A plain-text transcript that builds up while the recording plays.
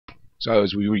So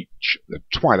as we reach the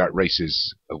twilight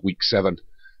races of week 7,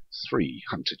 3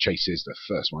 hunter chases. The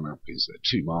first one up is the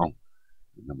 2 mile.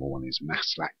 The number 1 is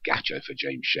Maslac Gacho for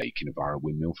James Shea, Kinavara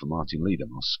Windmill for Martin Leader,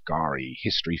 Moscari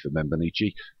History for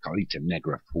Membonici, Carlita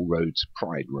Negra Paul Rhodes,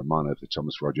 Pride Romano for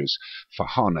Thomas Rogers,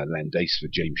 Fahana Landace for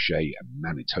James Shea, and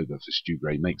Manitoba for Stu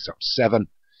Gray makes up 7.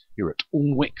 Here at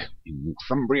Alnwick in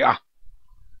Northumbria.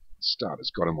 The starter's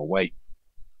got him away.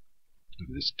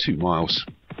 There's 2 miles.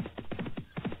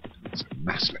 It's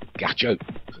Maslac Gacho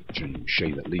for James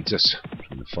Shea that leads us.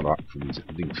 Trying to follow up from his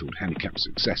Lingfield handicap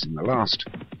success in the last.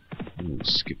 We'll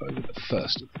skip over the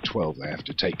first of the 12 they have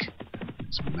to take.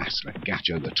 It's Maslac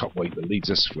Gacho, the top weight that leads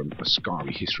us from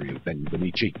Ascari History of Ben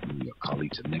Bonici. We've got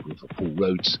Carlita Negra for Paul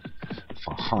Rhodes,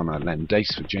 Fahana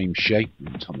Landace for James Shea,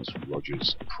 and Thomas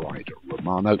Rogers Pride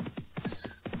Romano.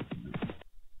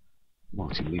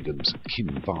 Martin Leadham's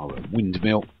Kinvara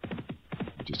Windmill.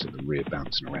 Just at the rear,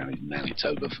 bouncing around in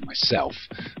Manitoba for myself.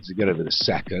 As we get over the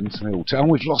second, they all tell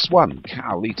we've lost one.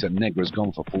 Carlita Negra's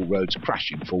gone for Paul Rhodes,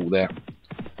 crashing fall there.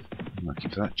 Lucky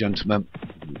for that gentleman.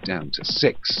 We're down to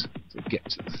 6. To get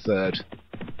to the third,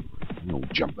 we'll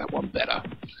jump that one better.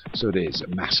 So it is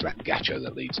Maslac Gacho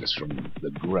that leads us from the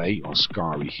grey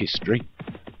Ascari History,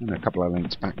 and a couple of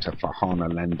lengths back to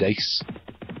Fahana Landace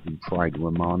and Pride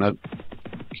Romano,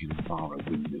 Kinvara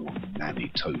Windmill,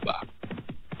 Manitoba.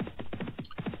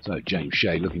 So James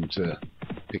Shea looking to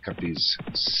pick up his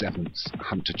 7th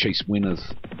hunter chase win of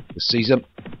the season.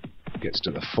 Gets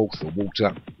to the 4th, the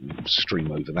water. We'll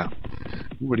stream over that.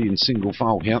 Already in single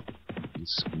file here.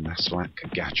 This Maslac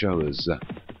Gacho has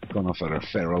gone off at a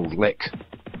fair old lick.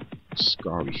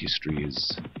 Ascari History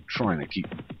is trying to keep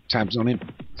tabs on him.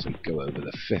 So we go over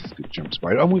the 5th. Good jump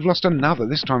spider. And we've lost another.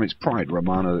 This time it's Pride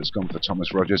Romano that's gone for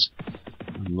Thomas Rogers.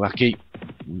 Unlucky.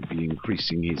 Won't be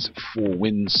increasing his 4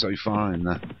 wins so far in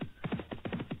the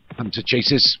hunter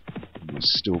chases. We're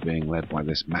still being led by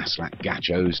this Maslac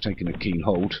Gacho, who's taken a keen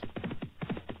hold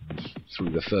through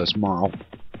the first mile.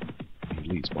 He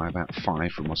leads by about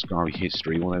 5 from Ascari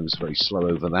History, although it was very slow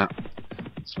over that.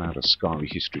 It's allowed Ascari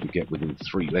History to get within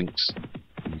 3 lengths.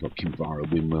 We've got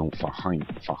Kinvara Windmill for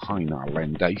Haina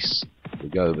Landace. We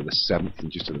go over the 7th,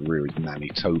 and just to the rear is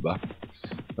Manitoba.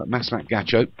 But Maslac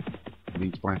Gacho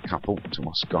leads by a couple to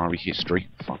Ascari History,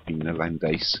 Fahina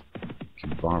Landace,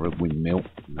 Kinvara Windmill,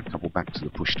 and a couple back to the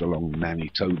pushed along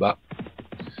Manitoba.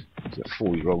 There's a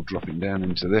 4-year-old dropping down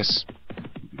into this.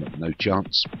 We've got no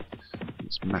chance.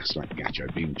 It's Maslac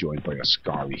Gacho being joined by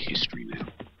Ascari History now.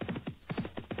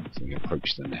 So we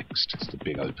approach the next. It's the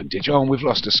big open ditch. Oh, and we've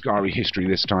lost Ascari History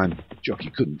this time.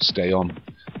 Jockey couldn't stay on.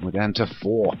 We're down to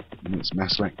 4. And it's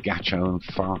Maslac Gacho and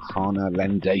Fahana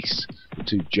Landace. The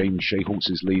 2 James Shea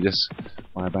horses lead us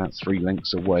by about 3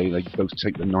 lengths away. They both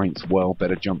take the 9th well.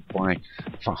 Better jump by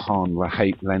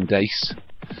Fahana Landace.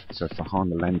 So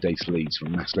Fahana Landace leads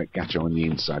from Maslac Gacho on the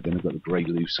inside. Then we've got the grey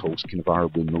loose horse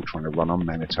Kinvara Windmill trying to run on.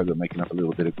 Manitoba making up a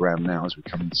little bit of ground now as we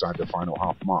come inside the final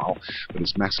half mile. But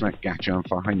it's Maslac Gacho and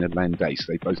Fahana Landace.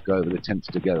 They both go over the 10th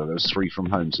together. There's 3 from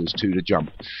home, so there's 2 to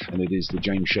jump. And it is the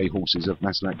James Shea horses of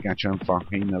Maslac Gacho and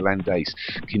Fahana Landace.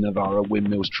 Kinvara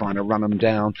Windmill's trying to run them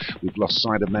down. We've lost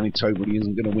sight of Manitoba, but he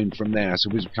isn't going to win from there. So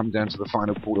as we come down to the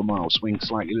final quarter mile, swing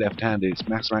slightly left-handed. It's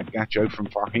Maslac Gacho from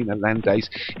Fahana Landace.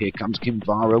 Here comes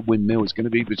Kinvara Windmill. It's going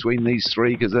to be between these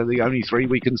 3 because they're the only 3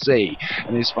 we can see.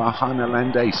 And it's Fahana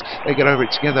Landace. They get over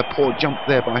it together. Poor jump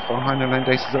there by Fahana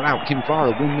Landace has allowed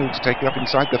Kinvara Windmill to take it up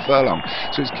inside the furlong.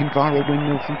 So it's Kinvara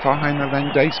Windmill from Fahana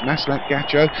Landace. Maslac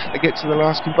Gacho. They get to the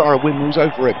last. Kinvara Windmill's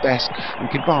over at best. And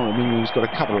Kinvara Windmill's got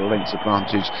a couple of lengths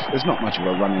advantage. There's not much of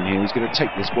a run in here. He's going to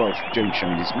take this well from James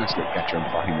Shea. It's Maslac Gacho and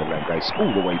Fahana Landace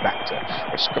all the way back to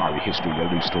Ascari History, the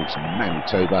loose horse in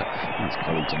Manitoba. That's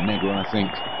Carlita Negra, I think.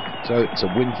 So it's a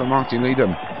win for Martin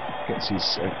Leadham. Gets his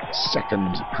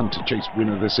 2nd hunter chase win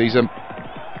of the season.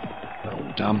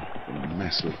 Well done.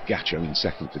 Maslac Gacho in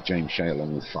 2nd for James Shea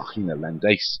along with Fahina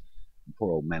Landace. And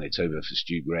poor old Manitoba for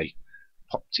Stu Gray.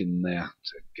 Popped in there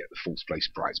to get the 4th place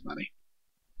prize money.